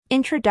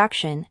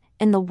Introduction.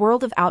 In the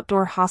world of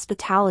outdoor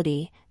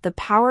hospitality, the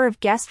power of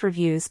guest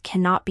reviews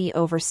cannot be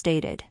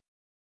overstated.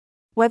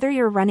 Whether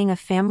you're running a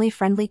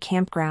family-friendly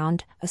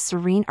campground, a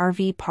serene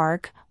RV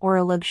park, or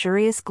a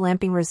luxurious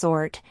glamping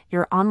resort,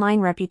 your online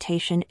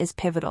reputation is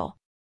pivotal.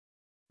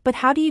 But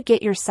how do you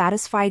get your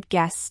satisfied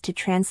guests to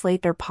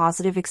translate their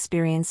positive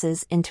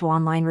experiences into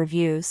online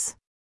reviews?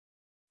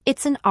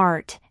 It's an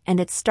art, and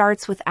it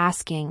starts with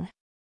asking.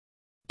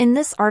 In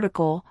this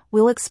article,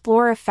 we'll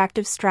explore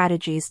effective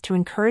strategies to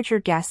encourage your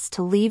guests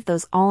to leave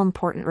those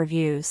all-important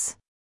reviews.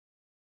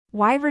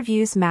 Why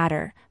reviews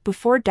matter.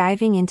 Before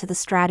diving into the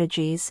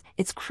strategies,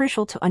 it's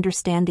crucial to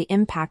understand the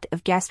impact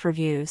of guest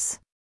reviews.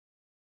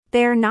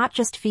 They are not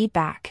just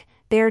feedback,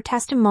 they are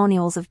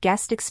testimonials of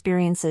guest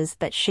experiences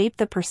that shape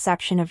the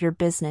perception of your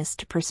business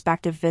to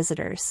prospective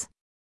visitors.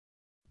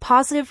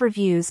 Positive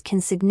reviews can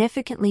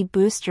significantly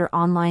boost your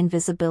online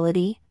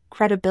visibility,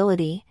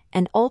 credibility,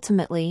 and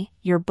ultimately,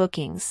 your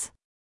bookings.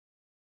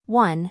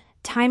 1.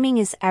 Timing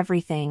is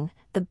everything.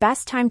 The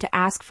best time to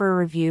ask for a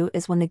review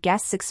is when the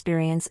guest's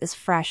experience is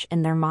fresh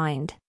in their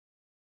mind.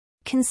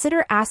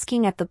 Consider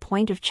asking at the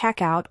point of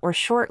checkout or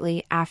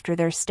shortly after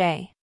their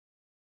stay.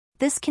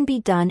 This can be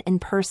done in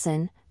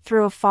person,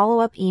 through a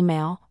follow-up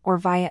email, or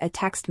via a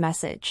text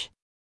message.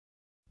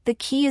 The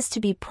key is to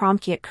be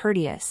prompt yet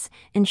courteous,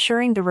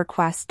 ensuring the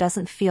request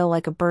doesn't feel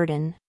like a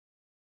burden.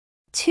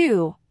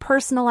 2.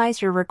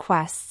 Personalize your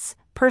requests.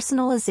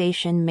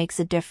 Personalization makes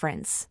a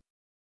difference.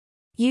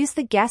 Use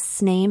the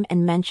guest's name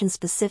and mention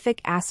specific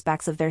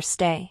aspects of their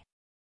stay.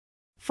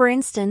 For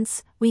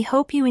instance, we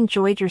hope you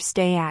enjoyed your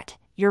stay at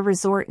your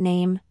resort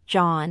name,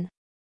 John.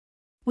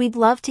 We'd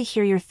love to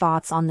hear your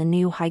thoughts on the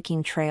new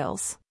hiking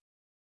trails.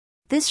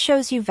 This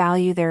shows you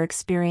value their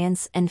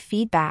experience and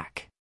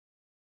feedback.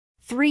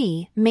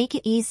 3. Make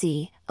it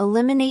easy.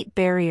 Eliminate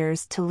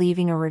barriers to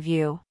leaving a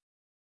review.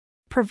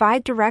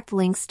 Provide direct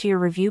links to your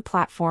review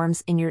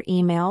platforms in your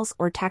emails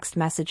or text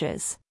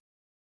messages.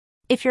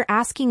 If you're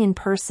asking in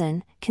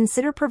person,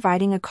 consider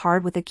providing a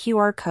card with a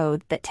QR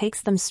code that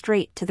takes them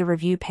straight to the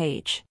review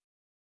page.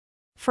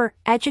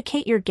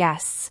 Educate your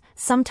guests.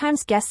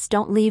 Sometimes guests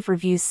don't leave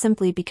reviews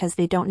simply because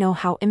they don't know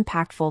how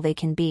impactful they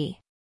can be.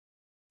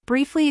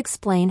 Briefly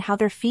explain how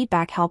their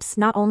feedback helps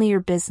not only your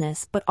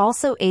business but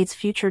also aids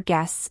future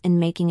guests in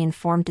making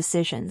informed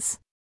decisions.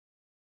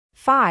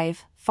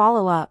 5.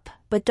 Follow up,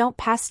 but don't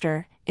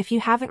pester. If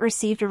you haven't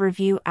received a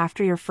review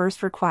after your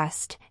first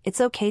request, it's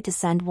okay to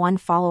send one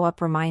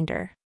follow-up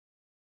reminder.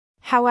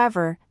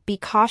 However, be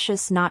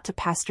cautious not to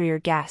pester your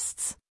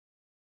guests.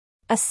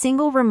 A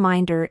single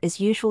reminder is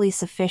usually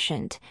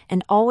sufficient,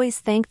 and always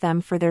thank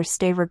them for their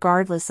stay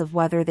regardless of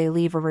whether they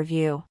leave a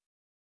review.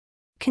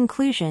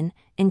 Conclusion.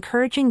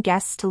 Encouraging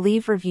guests to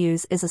leave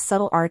reviews is a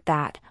subtle art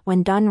that,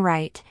 when done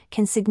right,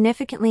 can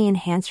significantly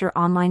enhance your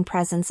online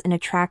presence and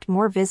attract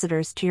more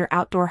visitors to your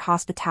outdoor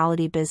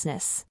hospitality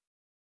business.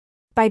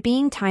 By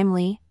being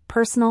timely,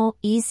 personal,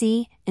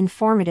 easy,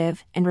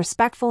 informative, and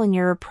respectful in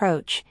your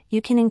approach,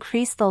 you can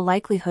increase the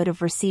likelihood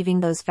of receiving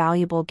those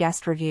valuable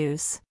guest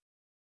reviews.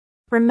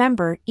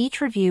 Remember, each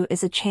review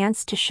is a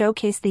chance to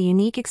showcase the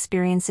unique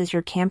experiences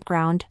your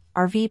campground,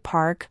 RV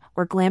park,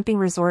 or glamping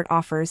resort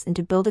offers and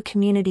to build a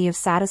community of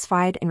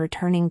satisfied and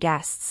returning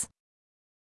guests.